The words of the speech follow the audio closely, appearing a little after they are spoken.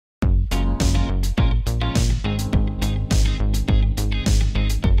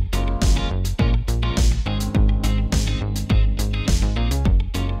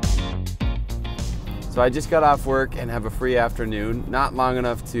So I just got off work and have a free afternoon. Not long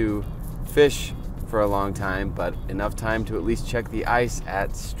enough to fish for a long time, but enough time to at least check the ice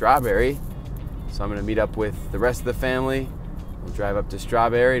at Strawberry. So I'm gonna meet up with the rest of the family. We'll drive up to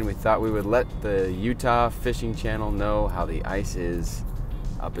Strawberry, and we thought we would let the Utah Fishing Channel know how the ice is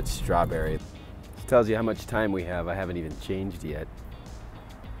up at Strawberry. This tells you how much time we have. I haven't even changed yet.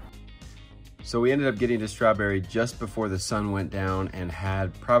 So we ended up getting to Strawberry just before the sun went down and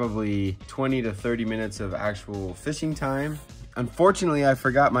had probably 20 to 30 minutes of actual fishing time. Unfortunately, I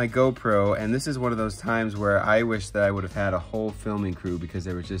forgot my GoPro, and this is one of those times where I wish that I would have had a whole filming crew, because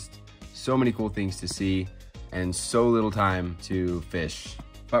there were just so many cool things to see and so little time to fish.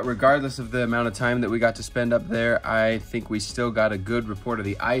 But regardless of the amount of time that we got to spend up there, I think we still got a good report of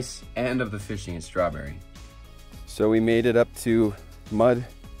the ice and of the fishing at Strawberry. So we made it up to Mud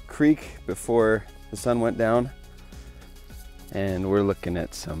Creek before the sun went down, and we're looking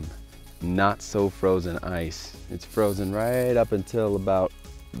at some not so frozen ice. It's frozen right up until about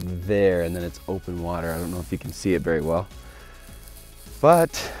there, and then it's open water. I don't know if you can see it very well,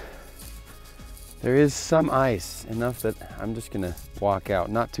 but there is some ice, enough that I'm just gonna walk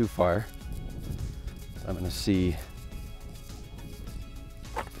out, not too far. I'm gonna see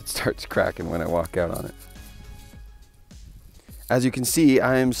if it starts cracking when I walk out on it. As you can see,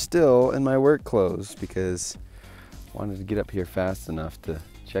 I am still in my work clothes because I wanted to get up here fast enough to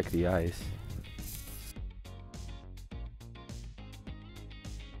check the ice.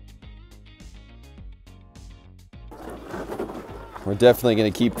 We're definitely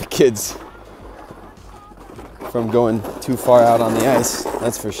gonna keep the kids from going too far out on the ice,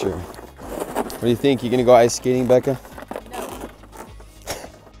 that's for sure. What do you think? You gonna go ice skating, Becca? No.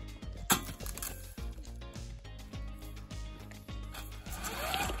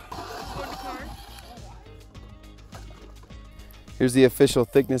 Here's the official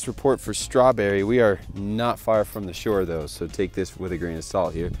thickness report for Strawberry. We are not far from the shore though, so take this with a grain of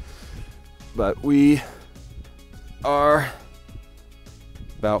salt here. But we are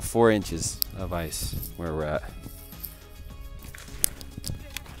about 4 inches of ice where we're at.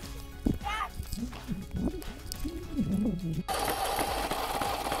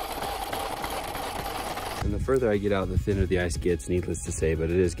 And the further I get out, the thinner the ice gets, needless to say, but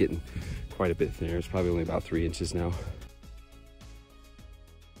it is getting quite a bit thinner. It's probably only about 3 inches now.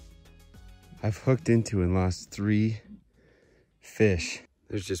 I've hooked into and lost 3 fish.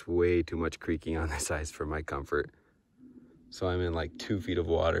 There's just way too much creaking on this ice for my comfort. So I'm in like 2 feet of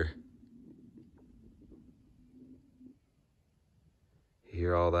water. You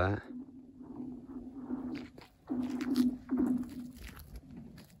hear all that?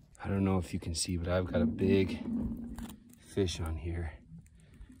 I don't know if you can see, but I've got a big fish on here.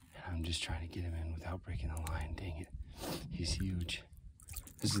 And I'm just trying to get him in without breaking the line. Dang it, he's huge.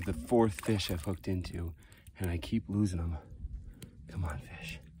 This is the 4th fish I've hooked into, and I keep losing them. Come on,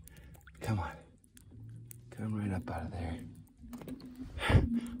 fish. Come on. Come right up out of there.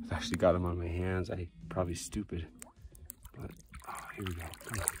 I've actually got him on my hands. I'm probably stupid. But, oh, here we go.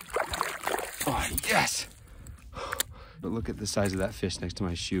 Come on. Oh, yes! But look at the size of that fish next to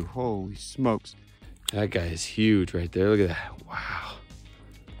my shoe. Holy smokes. That guy is huge right there. Look at that. Wow.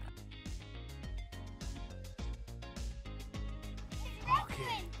 Okay,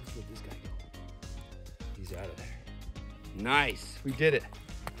 let's let this guy go. He's out of there. Nice. We did it.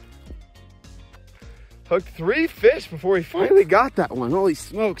 Hooked 3 fish before we finally got that one. Holy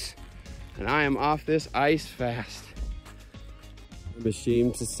smokes. And I am off this ice fast. I'm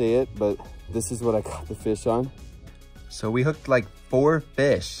ashamed to say it, but this is what I caught the fish on. So we hooked like 4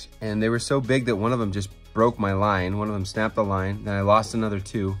 fish, and they were so big that one of them just broke my line. One of them snapped the line, then I lost another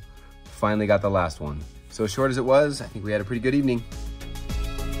 2. Finally got the last one. So short as it was, I think we had a pretty good evening.